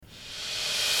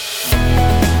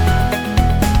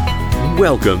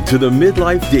Welcome to the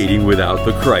Midlife Dating Without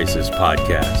the Crisis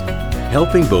podcast,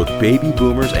 helping both baby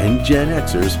boomers and Gen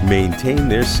Xers maintain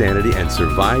their sanity and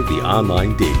survive the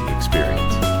online dating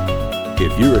experience.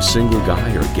 If you're a single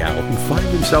guy or gal who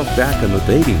finds himself back on the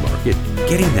dating market,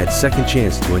 getting that second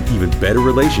chance to an even better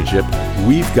relationship,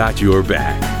 we've got your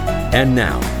back. And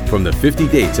now, from the 50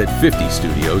 Dates at 50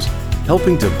 studios,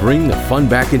 helping to bring the fun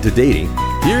back into dating,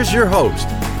 here's your host,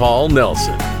 Paul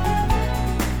Nelson.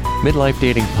 Midlife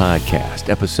Dating Podcast,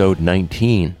 Episode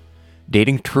 19,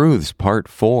 Dating Truths, Part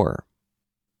 4.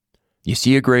 You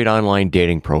see a great online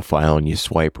dating profile and you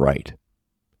swipe right,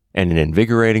 and an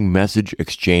invigorating message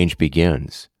exchange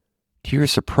begins. To your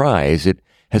surprise, it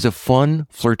has a fun,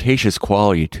 flirtatious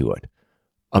quality to it.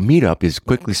 A meetup is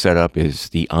quickly set up as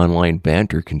the online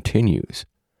banter continues.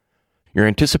 Your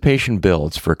anticipation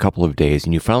builds for a couple of days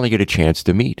and you finally get a chance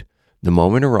to meet. The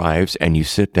moment arrives and you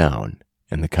sit down,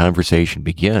 and the conversation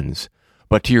begins.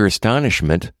 But to your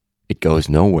astonishment, it goes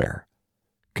nowhere.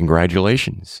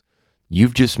 Congratulations.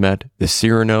 You've just met the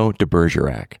Cyrano de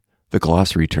Bergerac, the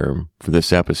glossary term for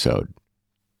this episode.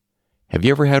 Have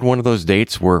you ever had one of those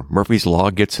dates where Murphy's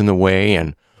Law gets in the way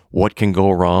and what can go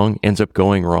wrong ends up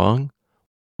going wrong?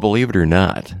 Believe it or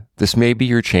not, this may be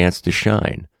your chance to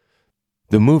shine.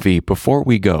 The movie Before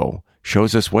We Go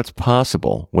shows us what's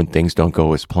possible when things don't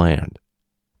go as planned.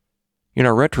 In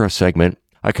our retro segment,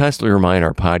 I constantly remind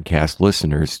our podcast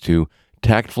listeners to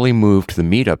tactfully move to the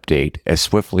meetup date as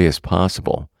swiftly as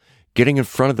possible. Getting in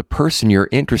front of the person you're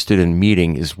interested in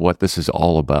meeting is what this is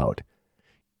all about.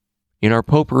 In our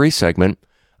potpourri segment,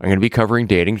 I'm going to be covering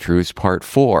Dating Truths Part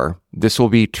 4. This will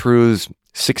be Truths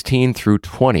 16 through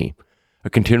 20, a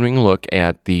continuing look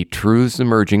at the truths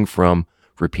emerging from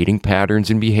repeating patterns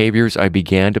and behaviors I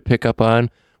began to pick up on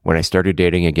when I started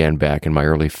dating again back in my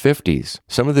early 50s.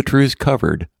 Some of the truths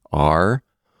covered are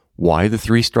why the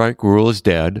 3-strike rule is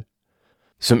dead,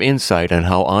 some insight on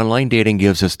how online dating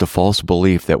gives us the false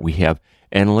belief that we have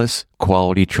endless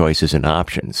quality choices and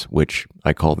options, which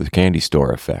I call the candy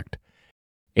store effect,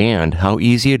 and how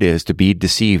easy it is to be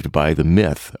deceived by the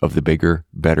myth of the bigger,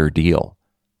 better deal.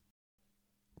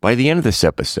 By the end of this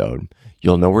episode,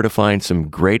 you'll know where to find some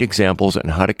great examples on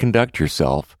how to conduct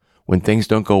yourself when things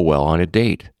don't go well on a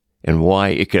date, and why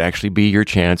it could actually be your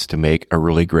chance to make a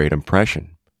really great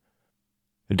impression.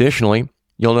 Additionally,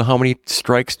 you'll know how many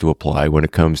strikes to apply when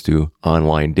it comes to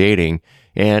online dating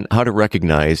and how to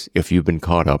recognize if you've been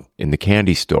caught up in the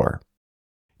candy store.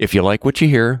 If you like what you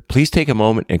hear, please take a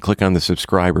moment and click on the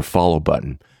subscribe or follow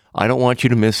button. I don't want you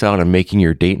to miss out on making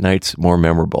your date nights more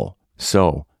memorable.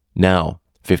 So, now,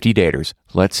 50 daters,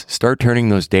 let's start turning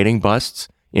those dating busts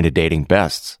into dating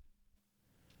bests.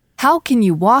 How can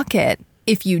you walk it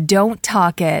if you don't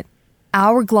talk it?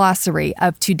 Our glossary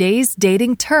of today's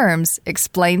dating terms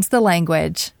explains the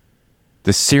language.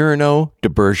 The Cyrano de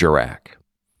Bergerac,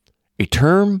 a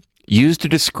term used to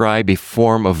describe a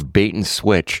form of bait and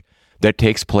switch that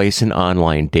takes place in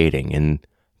online dating. And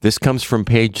this comes from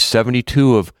page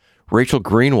 72 of Rachel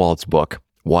Greenwald's book,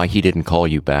 Why He Didn't Call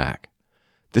You Back.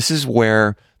 This is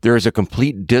where there is a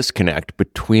complete disconnect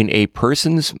between a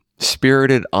person's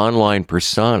spirited online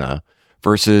persona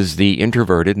versus the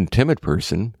introverted and timid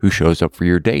person who shows up for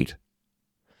your date.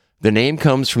 The name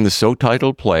comes from the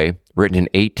so-titled play written in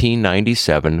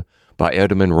 1897 by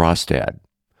Edmond Rostand.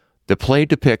 The play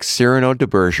depicts Cyrano de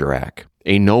Bergerac,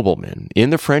 a nobleman in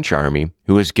the French army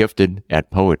who is gifted at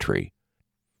poetry.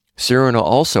 Cyrano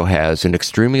also has an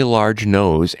extremely large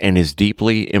nose and is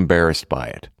deeply embarrassed by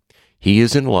it. He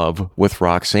is in love with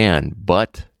Roxanne,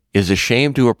 but is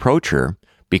ashamed to approach her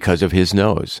because of his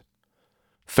nose.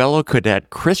 Fellow cadet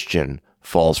Christian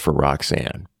falls for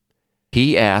Roxanne.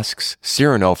 He asks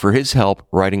Cyrano for his help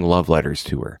writing love letters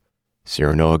to her.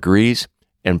 Cyrano agrees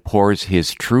and pours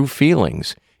his true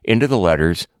feelings into the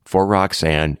letters for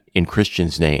Roxanne in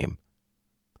Christian's name.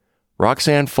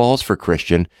 Roxanne falls for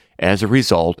Christian as a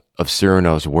result of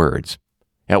Cyrano's words.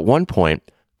 At one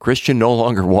point, Christian no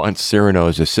longer wants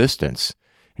Cyrano's assistance,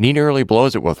 and he nearly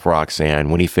blows it with Roxanne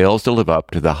when he fails to live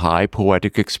up to the high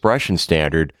poetic expression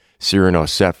standard Cyrano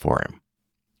set for him.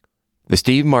 The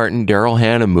Steve Martin, Daryl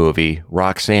Hannah movie,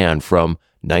 Roxanne, from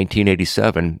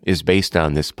 1987, is based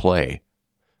on this play.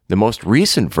 The most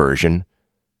recent version,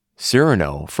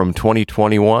 Cyrano, from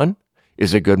 2021,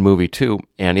 is a good movie too,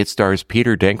 and it stars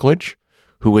Peter Dinklage,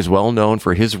 who is well known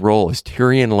for his role as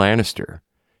Tyrion Lannister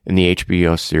in the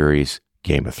HBO series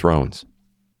Game of Thrones.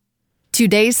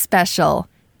 Today's special,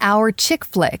 our chick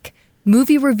flick,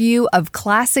 movie review of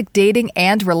classic dating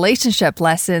and relationship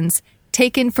lessons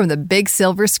taken from the big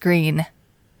silver screen.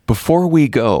 Before We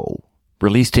Go,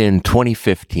 released in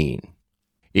 2015.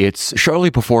 It's shortly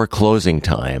before closing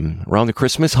time, around the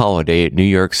Christmas holiday at New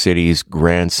York City's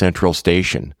Grand Central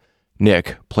Station.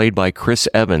 Nick, played by Chris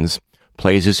Evans,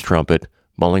 plays his trumpet,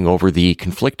 mulling over the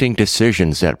conflicting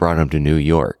decisions that brought him to New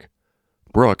York.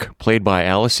 Brooke, played by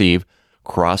Alice Eve,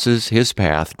 crosses his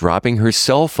path, dropping her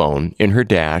cell phone in her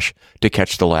dash to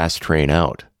catch the last train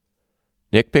out.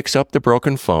 Nick picks up the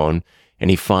broken phone, and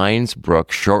he finds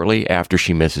Brooke shortly after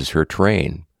she misses her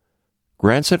train.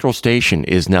 Grand Central Station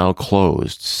is now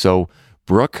closed, so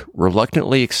Brooke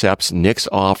reluctantly accepts Nick's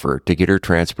offer to get her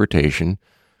transportation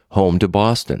home to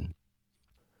Boston.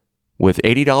 With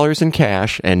 $80 in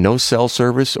cash and no cell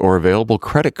service or available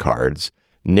credit cards,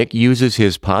 Nick uses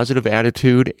his positive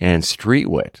attitude and street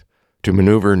wit to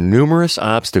maneuver numerous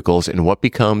obstacles in what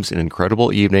becomes an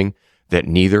incredible evening that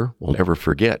neither will ever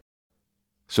forget.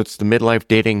 So it's the Midlife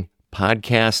Dating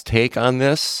Podcast take on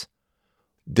this.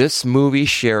 This movie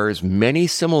shares many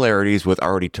similarities with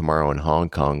Already Tomorrow in Hong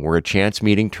Kong, where a chance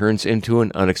meeting turns into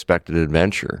an unexpected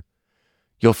adventure.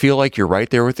 You'll feel like you're right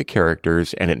there with the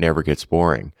characters, and it never gets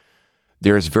boring.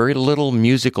 There's very little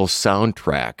musical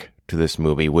soundtrack to this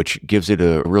movie, which gives it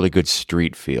a really good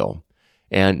street feel.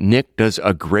 And Nick does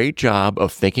a great job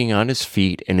of thinking on his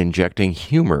feet and injecting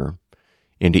humor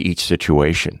into each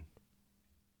situation.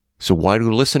 So why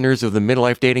do listeners of the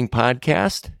Midlife Dating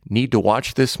Podcast need to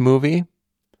watch this movie?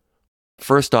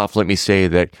 First off, let me say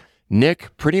that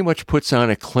Nick pretty much puts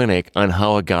on a clinic on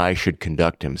how a guy should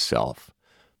conduct himself.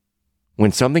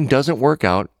 When something doesn't work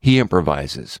out, he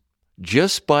improvises.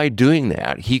 Just by doing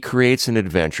that, he creates an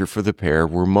adventure for the pair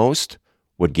where most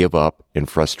would give up in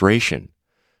frustration.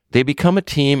 They become a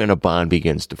team and a bond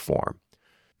begins to form.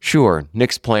 Sure,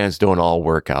 Nick's plans don't all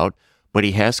work out, but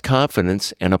he has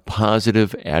confidence and a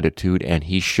positive attitude, and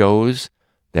he shows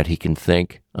that he can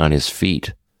think on his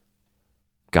feet.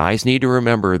 Guys need to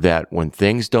remember that when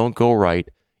things don't go right,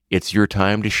 it's your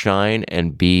time to shine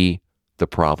and be the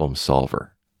problem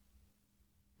solver.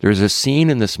 There's a scene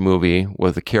in this movie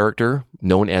with a character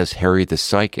known as Harry the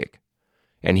Psychic,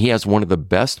 and he has one of the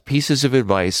best pieces of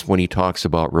advice when he talks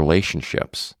about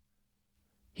relationships.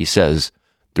 He says,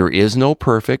 "There is no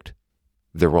perfect.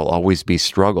 There will always be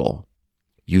struggle.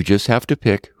 You just have to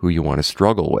pick who you want to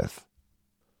struggle with."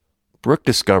 Brooke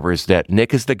discovers that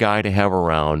Nick is the guy to have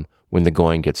around when the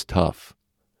going gets tough.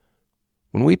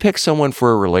 When we pick someone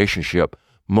for a relationship,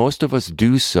 most of us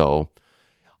do so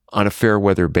on a fair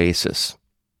weather basis.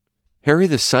 Harry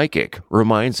the Psychic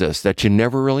reminds us that you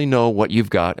never really know what you've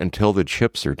got until the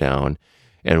chips are down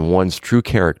and one's true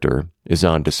character is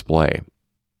on display.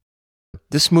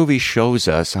 This movie shows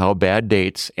us how bad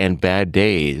dates and bad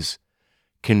days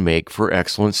can make for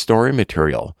excellent story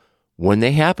material. When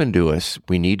they happen to us,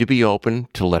 we need to be open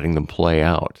to letting them play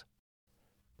out.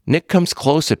 Nick comes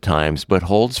close at times, but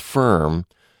holds firm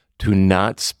to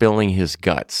not spilling his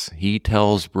guts. He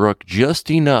tells Brooke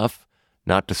just enough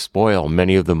not to spoil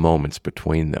many of the moments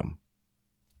between them.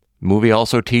 The movie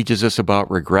also teaches us about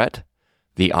regret.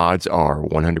 The odds are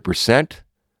 100%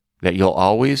 that you'll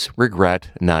always regret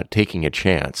not taking a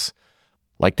chance,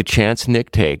 like the chance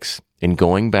Nick takes in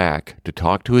going back to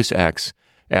talk to his ex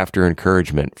after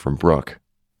encouragement from Brooke.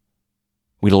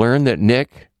 We learn that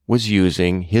Nick was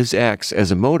using his ex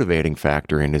as a motivating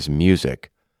factor in his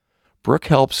music. Brooke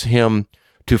helps him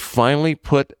to finally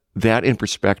put that in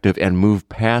perspective and move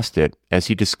past it as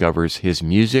he discovers his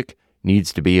music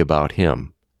needs to be about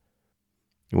him.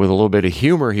 With a little bit of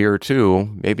humor here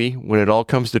too, maybe when it all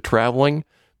comes to traveling,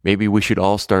 maybe we should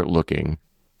all start looking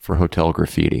for hotel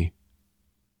graffiti.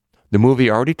 The movie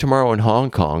Already Tomorrow in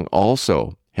Hong Kong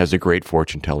also has a great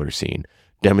fortune teller scene,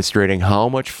 demonstrating how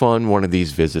much fun one of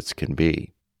these visits can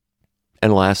be.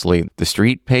 And lastly, the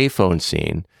street payphone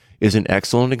scene is an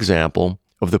excellent example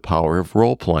of the power of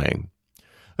role-playing.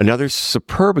 Another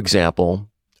superb example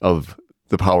of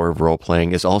the power of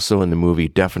role-playing is also in the movie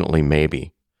Definitely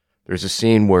Maybe. There's a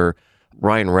scene where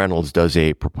Ryan Reynolds does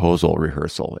a proposal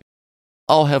rehearsal.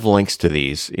 I'll have links to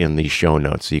these in the show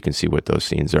notes so you can see what those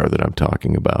scenes are that I'm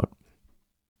talking about.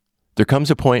 There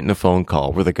comes a point in the phone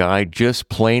call where the guy just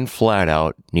plain flat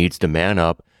out needs to man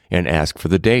up and ask for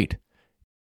the date.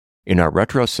 In our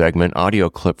retro segment audio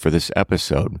clip for this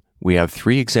episode, we have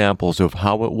 3 examples of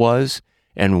how it was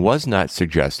and was not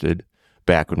suggested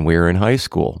back when we were in high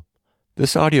school.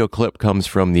 This audio clip comes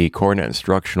from the Cornet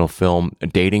instructional film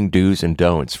Dating Do's and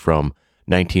Don'ts from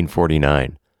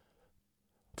 1949.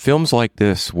 Films like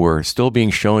this were still being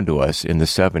shown to us in the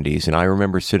 70s, and I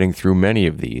remember sitting through many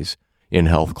of these in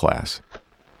health class.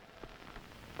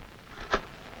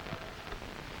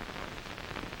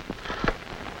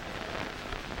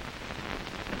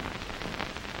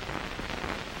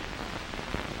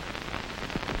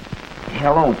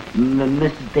 Hello,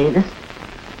 Mrs. Davis.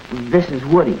 This is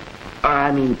Woody.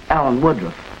 Alan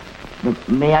Woodruff.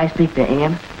 May I speak to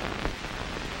Ann?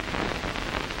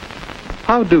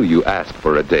 How do you ask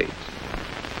for a date?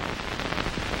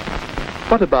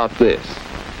 What about this?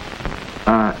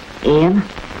 Ann?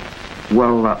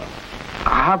 Well,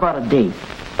 how about a date?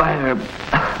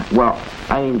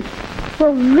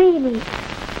 Well, really?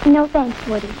 No thanks,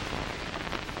 Woody.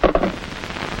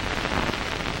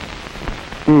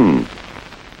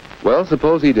 Well,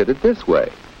 suppose he did it this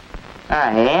way.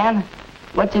 Ann?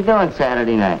 What you doing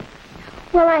Saturday night?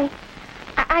 Well,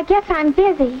 I guess I'm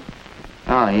busy.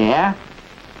 Oh, yeah?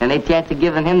 Any chance of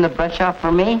giving him the brush off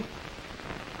for me?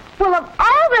 Well, of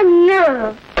all the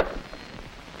nerve!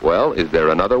 Well, is there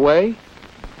another way?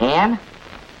 Ann?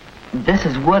 This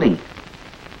is Woody.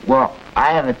 Well,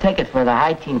 I have a ticket for the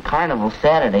High Teen Carnival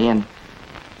Saturday, and...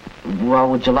 Well,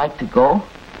 would you like to go?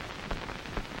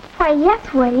 Why,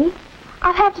 yes, Woody.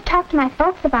 I'll have to talk to my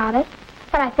folks about it,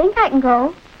 but I think I can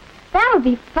go. That'll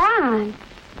be fun.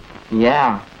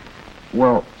 Yeah.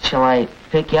 Well, shall I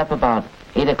pick you up about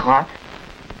 8 o'clock?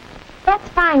 That's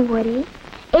fine, Woody.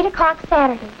 8 o'clock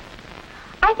Saturday.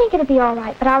 I think it'll be all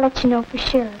right, but I'll let you know for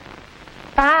sure.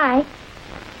 Bye.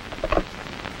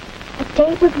 A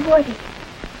date with Woody.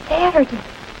 Saturday.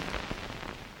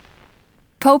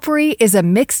 Potpourri is a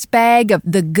mixed bag of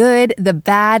the good, the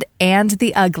bad, and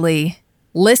the ugly.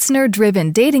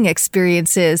 Listener-driven dating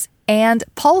experiences and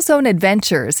Paul's own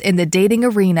adventures in the dating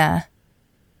arena.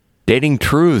 Dating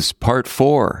Truths Part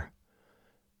 4.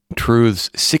 Truths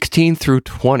 16 through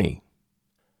 20.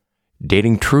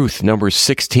 Dating Truth number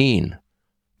 16.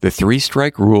 The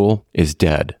 3-strike rule is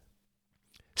dead.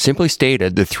 Simply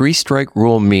stated, the 3-strike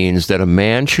rule means that a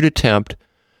man should attempt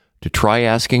to try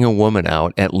asking a woman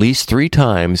out at least 3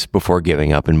 times before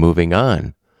giving up and moving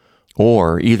on.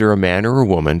 Or either a man or a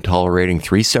woman tolerating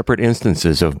 3 separate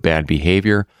instances of bad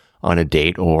behavior on a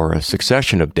date or a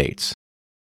succession of dates.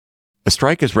 A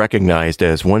strike is recognized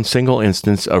as one single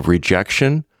instance of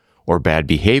rejection or bad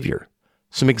behavior.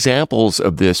 Some examples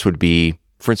of this would be,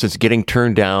 for instance, getting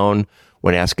turned down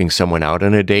when asking someone out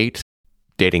on a date,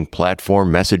 dating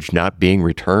platform message not being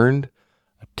returned,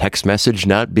 a text message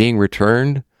not being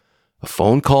returned, a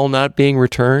phone call not being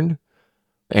returned.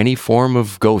 Any form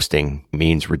of ghosting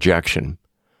means rejection.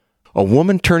 A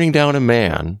woman turning down a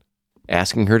man,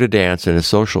 asking her to dance in a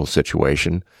social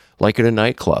situation, like at a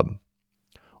nightclub.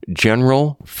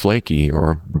 General, flaky,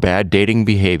 or bad dating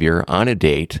behavior on a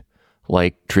date,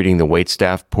 like treating the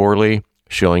waitstaff poorly,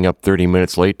 showing up 30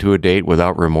 minutes late to a date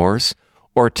without remorse,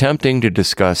 or attempting to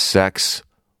discuss sex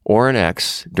or an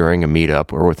ex during a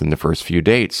meetup or within the first few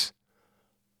dates.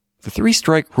 The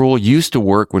 3-strike rule used to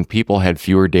work when people had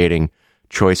fewer dating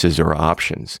choices or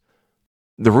options.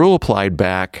 The rule applied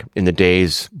back in the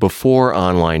days before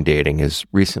online dating, as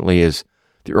recently as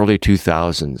the early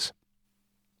 2000s.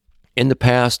 In the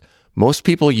past, most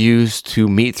people used to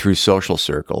meet through social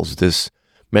circles. This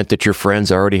meant that your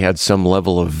friends already had some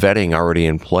level of vetting already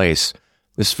in place.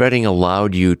 This vetting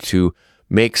allowed you to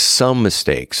make some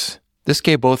mistakes. This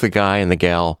gave both the guy and the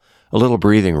gal a little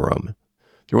breathing room.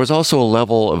 There was also a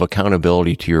level of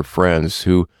accountability to your friends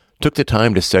who took the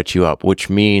time to set you up, which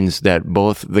means that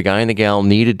both the guy and the gal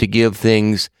needed to give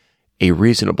things a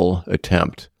reasonable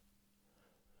attempt.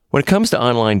 When it comes to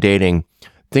online dating,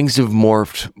 things have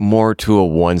morphed more to a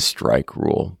 1-strike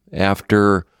rule.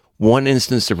 After one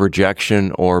instance of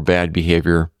rejection or bad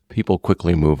behavior, people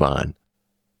quickly move on.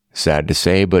 Sad to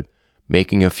say, but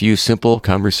making a few simple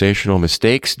conversational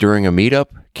mistakes during a meetup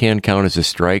can count as a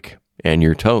strike, and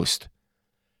you're toast.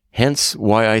 Hence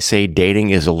why I say dating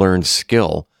is a learned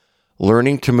skill.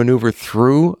 Learning to maneuver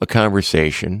through a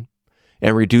conversation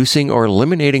and reducing or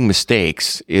eliminating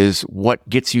mistakes is what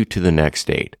gets you to the next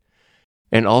date.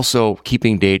 And also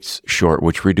keeping dates short,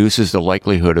 which reduces the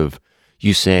likelihood of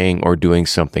you saying or doing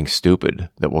something stupid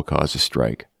that will cause a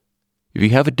strike. If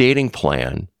you have a dating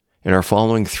plan and are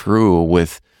following through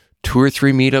with 2 or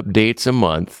 3 meetup dates a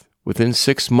month, within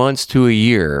 6 months to a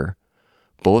year,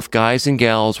 both guys and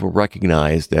gals will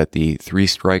recognize that the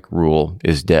 3-strike rule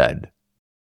is dead.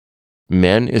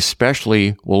 Men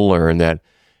especially will learn that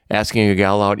asking a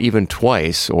gal out even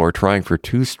twice or trying for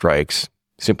 2 strikes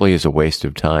simply is a waste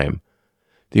of time.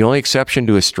 The only exception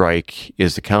to a strike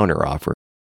is the counteroffer.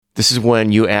 This is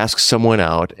when you ask someone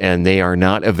out and they are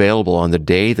not available on the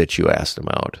day that you ask them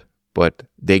out, but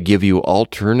they give you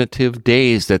alternative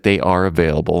days that they are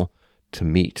available to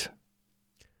meet.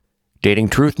 Dating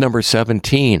truth number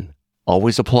 17.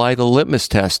 Always apply the litmus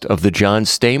test of the John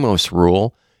Stamos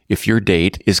rule if your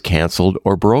date is canceled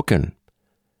or broken.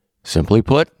 Simply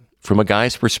put, from a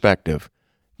guy's perspective,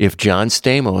 If John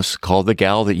Stamos called the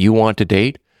gal that you want to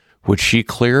date, would she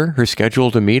clear her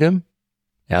schedule to meet him?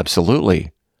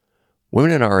 Absolutely. Women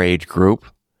in our age group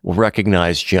will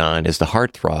recognize John as the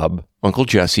heartthrob Uncle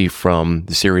Jesse from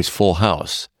the series Full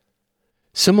House.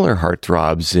 Similar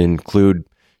heartthrobs include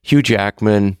Hugh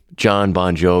Jackman, John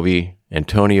Bon Jovi,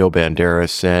 Antonio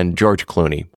Banderas, and George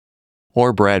Clooney,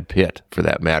 or Brad Pitt for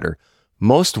that matter.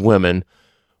 Most women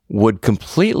would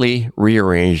completely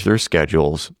rearrange their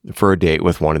schedules for a date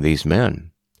with one of these men.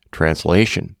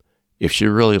 Translation: if she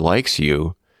really likes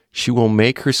you, she will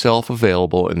make herself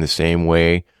available in the same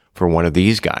way for one of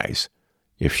these guys.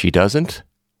 If she doesn't,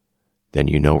 then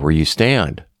you know where you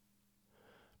stand.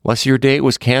 Unless your date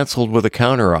was canceled with a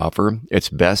counteroffer, it's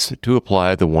best to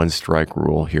apply the one-strike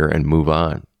rule here and move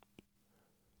on.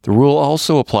 The rule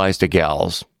also applies to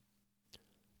gals.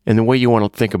 And the way you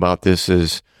want to think about this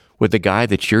is, would the guy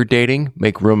that you're dating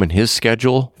make room in his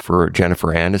schedule for Jennifer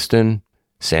Aniston,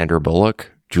 Sandra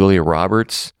Bullock, Julia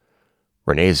Roberts,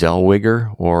 Renee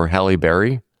Zellweger, or Halle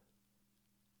Berry?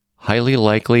 Highly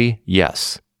likely,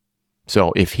 yes.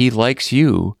 So if he likes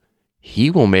you,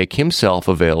 he will make himself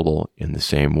available in the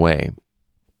same way.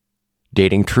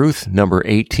 Dating truth number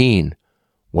 18.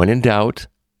 When in doubt,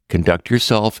 conduct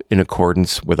yourself in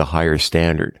accordance with a higher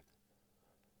standard.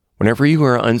 Whenever you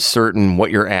are uncertain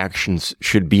what your actions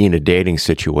should be in a dating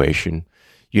situation,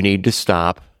 you need to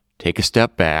stop, take a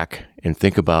step back, and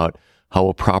think about how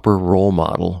a proper role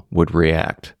model would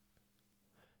react.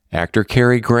 Actor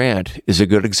Cary Grant is a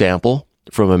good example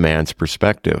from a man's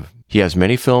perspective. He has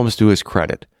many films to his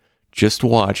credit. Just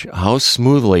watch how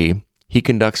smoothly he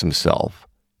conducts himself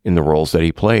in the roles that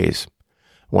he plays.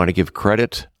 I want to give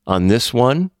credit on this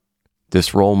one,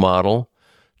 this role model,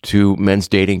 to men's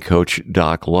dating coach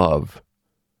Doc Love,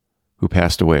 who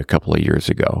passed away a couple of years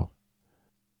ago.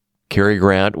 Cary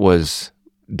Grant was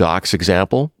Doc's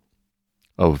example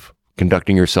of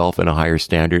conducting yourself in a higher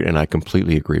standard, and I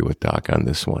completely agree with Doc on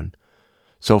this one.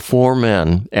 So for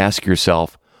men, ask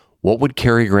yourself, what would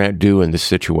Cary Grant do in this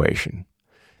situation?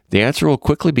 The answer will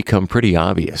quickly become pretty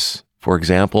obvious. For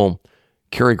example,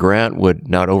 Cary Grant would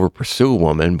not over-pursue a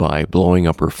woman by blowing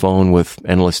up her phone with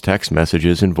endless text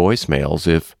messages and voicemails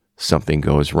if something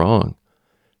goes wrong.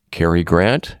 Cary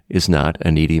Grant is not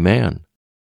a needy man.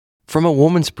 From a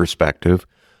woman's perspective,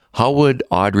 how would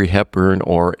Audrey Hepburn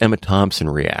or Emma Thompson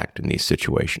react in these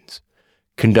situations?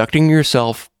 Conducting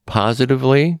yourself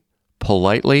positively,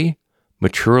 politely,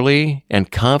 maturely,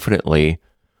 and confidently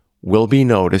will be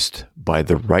noticed by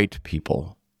the right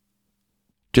people.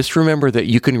 Just remember that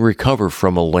you can recover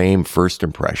from a lame first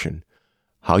impression.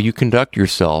 How you conduct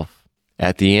yourself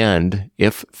at the end,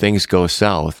 if things go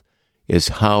south, is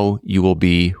how you will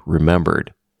be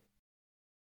remembered.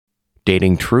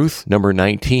 Dating truth number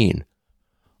 19.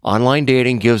 Online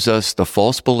dating gives us the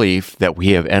false belief that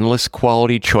we have endless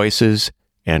quality choices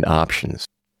and options.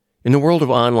 In the world of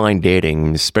online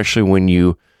dating, especially when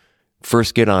you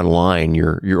first get online,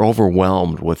 you're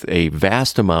overwhelmed with a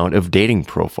vast amount of dating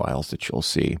profiles that you'll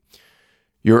see.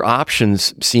 Your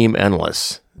options seem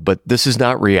endless, but this is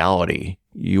not reality.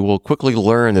 You will quickly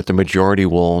learn that the majority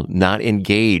will not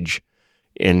engage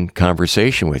in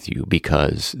conversation with you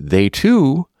because they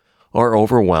too are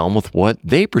overwhelmed with what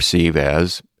they perceive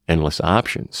as endless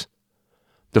options.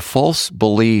 The false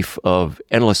belief of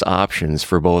endless options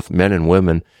for both men and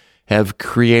women have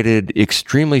created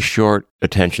extremely short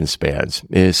attention spans,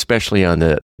 especially on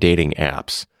the dating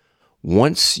apps.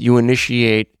 Once you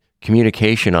initiate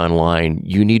communication online,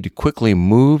 you need to quickly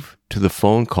move to the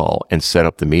phone call and set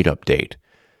up the meetup date.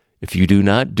 If you do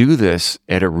not do this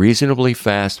at a reasonably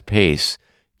fast pace,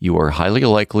 you are highly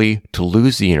likely to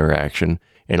lose the interaction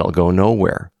and it'll go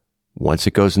nowhere. Once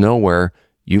it goes nowhere,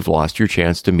 you've lost your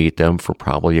chance to meet them for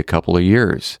probably a couple of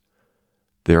years.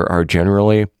 There are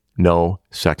generally no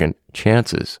second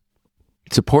chances.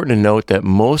 It's important to note that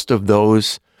most of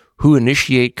those who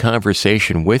initiate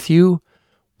conversation with you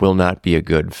will not be a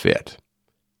good fit.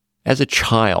 As a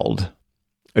child,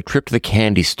 a trip to the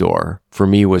candy store for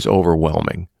me was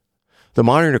overwhelming. The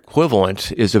modern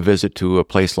equivalent is a visit to a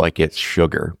place like It's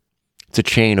Sugar. It's a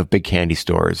chain of big candy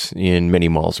stores in many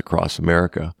malls across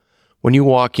America. When you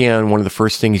walk in, one of the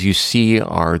first things you see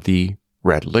are the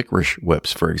red licorice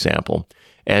whips, for example.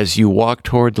 As you walk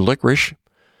toward the licorice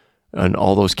and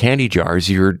all those candy jars,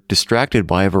 you're distracted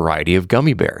by a variety of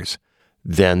gummy bears.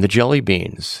 Then the jelly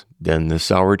beans, then the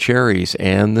sour cherries,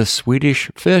 and the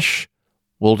Swedish fish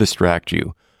will distract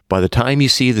you. By the time you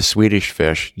see the Swedish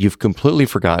fish, you've completely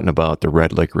forgotten about the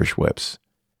red licorice whips.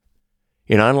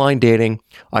 In online dating,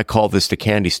 I call this the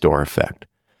candy store effect.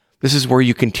 This is where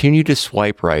you continue to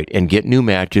swipe right and get new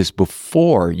matches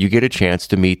before you get a chance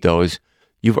to meet those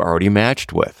you've already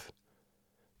matched with.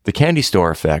 The candy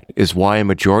store effect is why a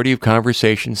majority of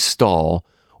conversations stall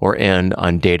or end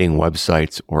on dating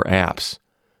websites or apps.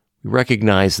 We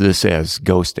recognize this as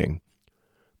ghosting.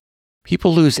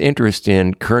 People lose interest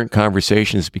in current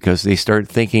conversations because they start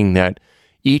thinking that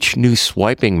each new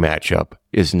swiping matchup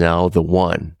is now the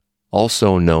one,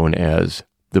 also known as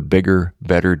the bigger,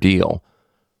 better deal,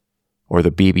 or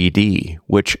the BBD,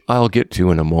 which I'll get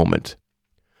to in a moment.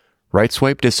 Right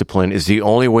swipe discipline is the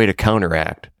only way to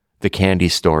counteract the candy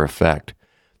store effect.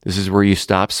 This is where you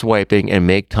stop swiping and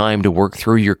make time to work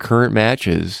through your current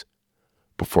matches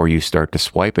before you start to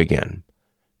swipe again.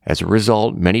 As a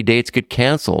result, many dates get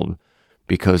canceled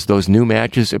because those new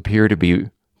matches appear to be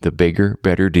the bigger,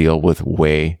 better deal with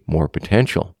way more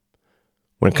potential.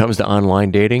 When it comes to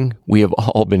online dating, we have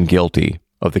all been guilty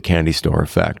of the candy store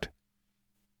effect.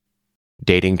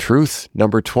 Dating truth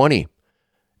number 20.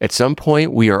 At some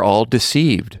point, we are all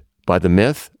deceived by the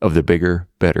myth of the bigger,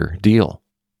 better deal.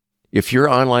 If your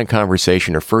online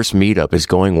conversation or first meetup is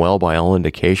going well by all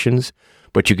indications,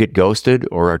 but you get ghosted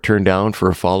or are turned down for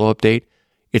a follow-up date,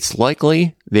 it's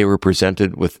likely they were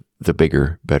presented with the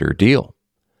bigger, better deal.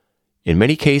 In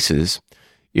many cases,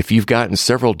 if you've gotten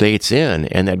several dates in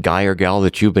and that guy or gal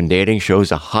that you've been dating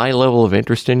shows a high level of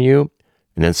interest in you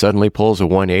and then suddenly pulls a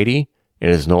 180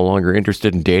 and is no longer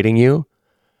interested in dating you,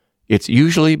 it's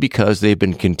usually because they've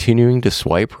been continuing to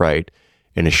swipe right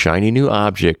and a shiny new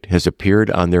object has appeared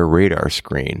on their radar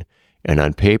screen and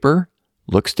on paper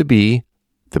looks to be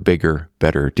the bigger,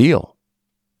 better deal.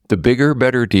 The bigger,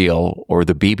 better deal, or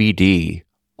the BBD,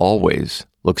 always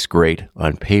looks great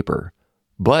on paper,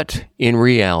 but in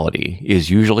reality is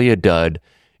usually a dud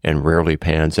and rarely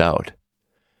pans out.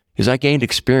 As I gained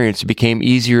experience, it became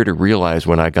easier to realize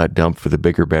when I got dumped for the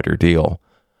bigger, better deal.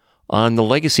 On the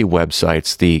legacy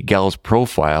websites, the gal's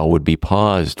profile would be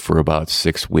paused for about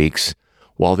 6 weeks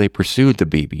while they pursued the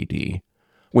BBD.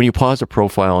 When you pause a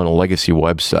profile on a legacy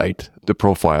website, the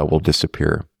profile will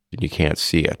disappear and you can't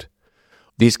see it.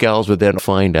 These gals would then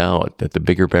find out that the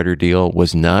bigger, better deal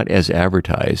was not as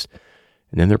advertised,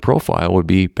 and then their profile would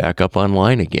be back up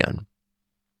online again.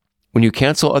 When you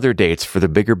cancel other dates for the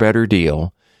bigger, better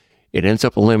deal, it ends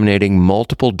up eliminating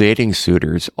multiple dating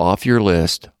suitors off your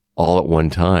list all at one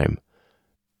time.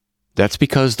 That's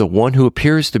because the one who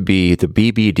appears to be the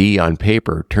BBD on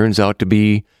paper turns out to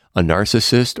be a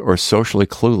narcissist or socially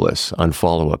clueless on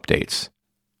follow-up dates.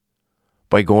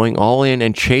 By going all in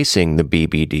and chasing the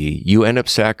BBD, you end up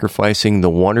sacrificing the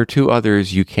one or two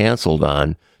others you canceled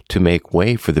on to make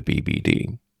way for the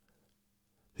BBD.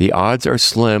 The odds are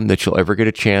slim that you'll ever get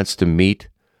a chance to meet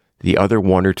the other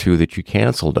one or two that you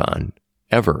canceled on,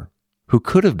 ever, who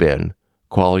could have been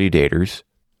quality daters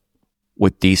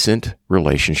with decent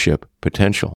relationship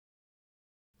potential.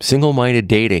 Single-minded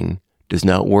dating does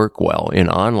not work well in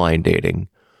online dating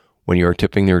when you are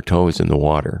tipping their toes in the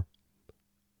water.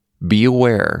 Be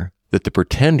aware that the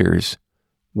pretenders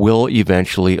will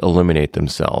eventually eliminate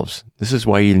themselves. This is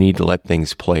why you need to let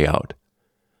things play out.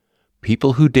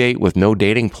 People who date with no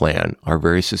dating plan are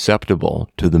very susceptible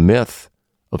to the myth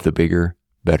of the bigger,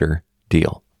 better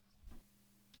deal.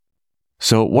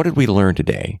 So what did we learn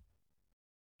today?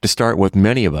 To start with,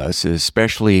 many of us,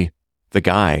 especially the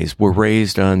guys, were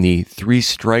raised on the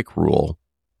 3-strike rule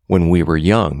when we were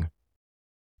young.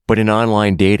 But in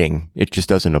online dating, it just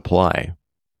doesn't apply.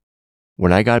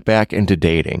 When I got back into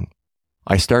dating,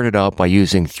 I started out by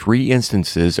using 3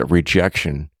 instances of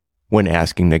rejection when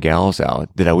asking the gals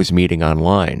out that I was meeting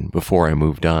online before I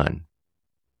moved on.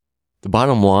 The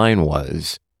bottom line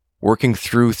was, working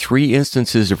through 3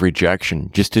 instances of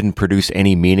rejection just didn't produce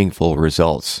any meaningful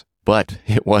results, but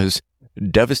it was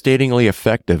devastatingly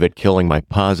effective at killing my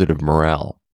positive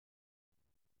morale.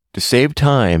 To save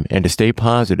time and to stay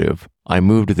positive, I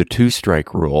moved to the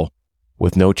 2-strike rule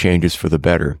with no changes for the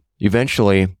better.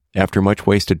 Eventually, after much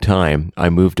wasted time, I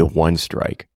moved to 1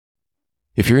 strike.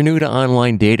 If you're new to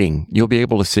online dating, you'll be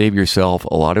able to save yourself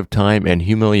a lot of time and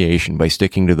humiliation by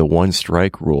sticking to the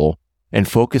 1-strike rule and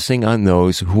focusing on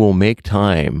those who will make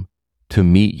time to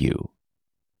meet you.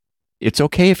 It's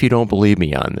okay if you don't believe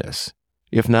me on this.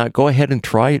 If not, go ahead and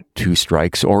try 2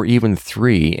 strikes or even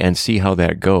 3 and see how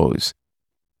that goes.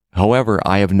 However,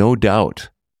 I have no doubt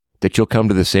that you'll come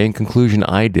to the same conclusion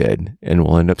I did and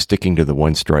will end up sticking to the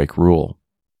 1-strike rule.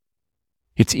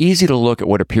 It's easy to look at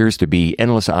what appears to be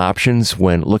endless options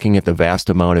when looking at the vast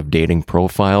amount of dating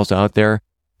profiles out there,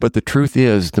 but the truth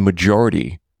is the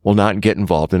majority will not get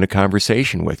involved in a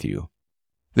conversation with you.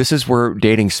 This is where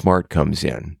dating smart comes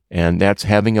in, and that's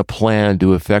having a plan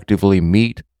to effectively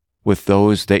meet with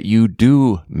those that you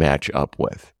do match up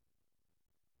with.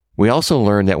 We also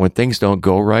learned that when things don't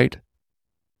go right,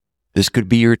 This could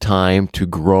be your time to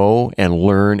grow and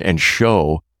learn and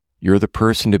show you're the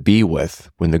person to be with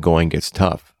when the going gets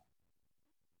tough.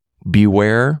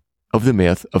 Beware of the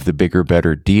myth of the bigger,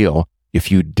 better deal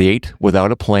if you date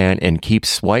without a plan and keep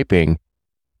swiping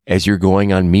as you're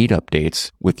going on meetup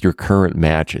dates with your current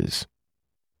matches.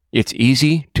 It's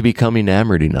easy to become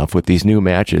enamored enough with these new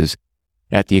matches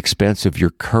at the expense of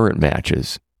your current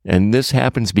matches. And this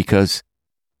happens because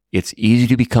it's easy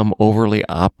to become overly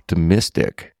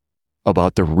optimistic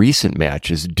about the recent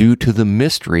matches due to the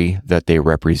mystery that they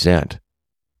represent.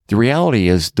 The reality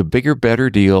is the bigger, better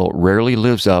deal rarely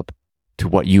lives up to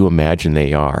what you imagine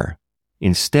they are.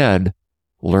 Instead,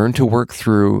 learn to work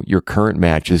through your current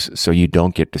matches so you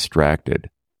don't get distracted.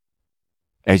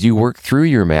 As you work through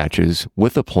your matches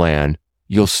with a plan,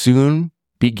 you'll soon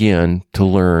begin to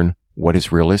learn what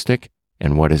is realistic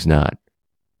and what is not.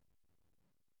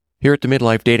 Here at the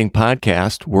Midlife Dating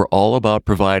Podcast, we're all about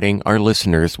providing our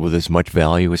listeners with as much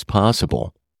value as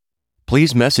possible.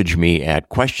 Please message me at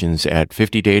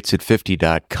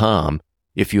questions@50datesat50.com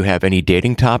if you have any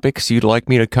dating topics you'd like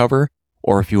me to cover,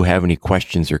 or if you have any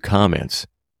questions or comments.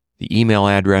 The email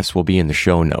address will be in the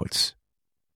show notes.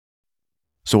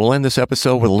 So we'll end this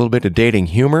episode with a little bit of dating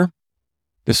humor.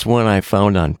 This one I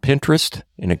found on Pinterest,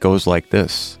 and it goes like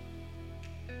this.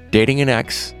 Dating an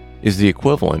ex is the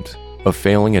equivalent of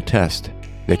failing a test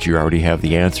that you already have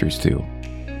the answers to.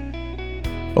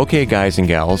 Okay, guys and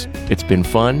gals, it's been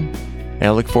fun, and I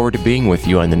look forward to being with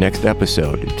you on the next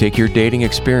episode to take your dating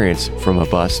experience from a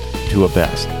bust to a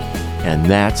best. And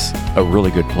that's a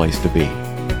really good place to be.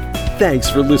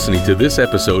 Thanks for listening to this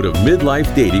episode of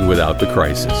Midlife Dating Without the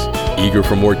Crisis. Eager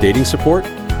for more dating support?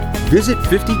 Visit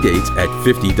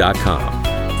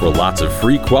 50datesat50.com for lots of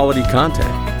free quality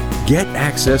content. Get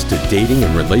access to dating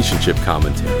and relationship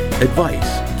commentary,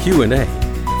 advice, Q&A,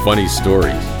 funny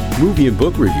stories, movie and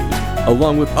book reviews,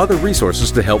 along with other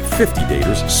resources to help 50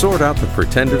 daters sort out the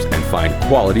pretenders and find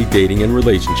quality dating and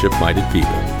relationship-minded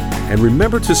people. And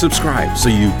remember to subscribe so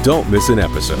you don't miss an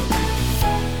episode.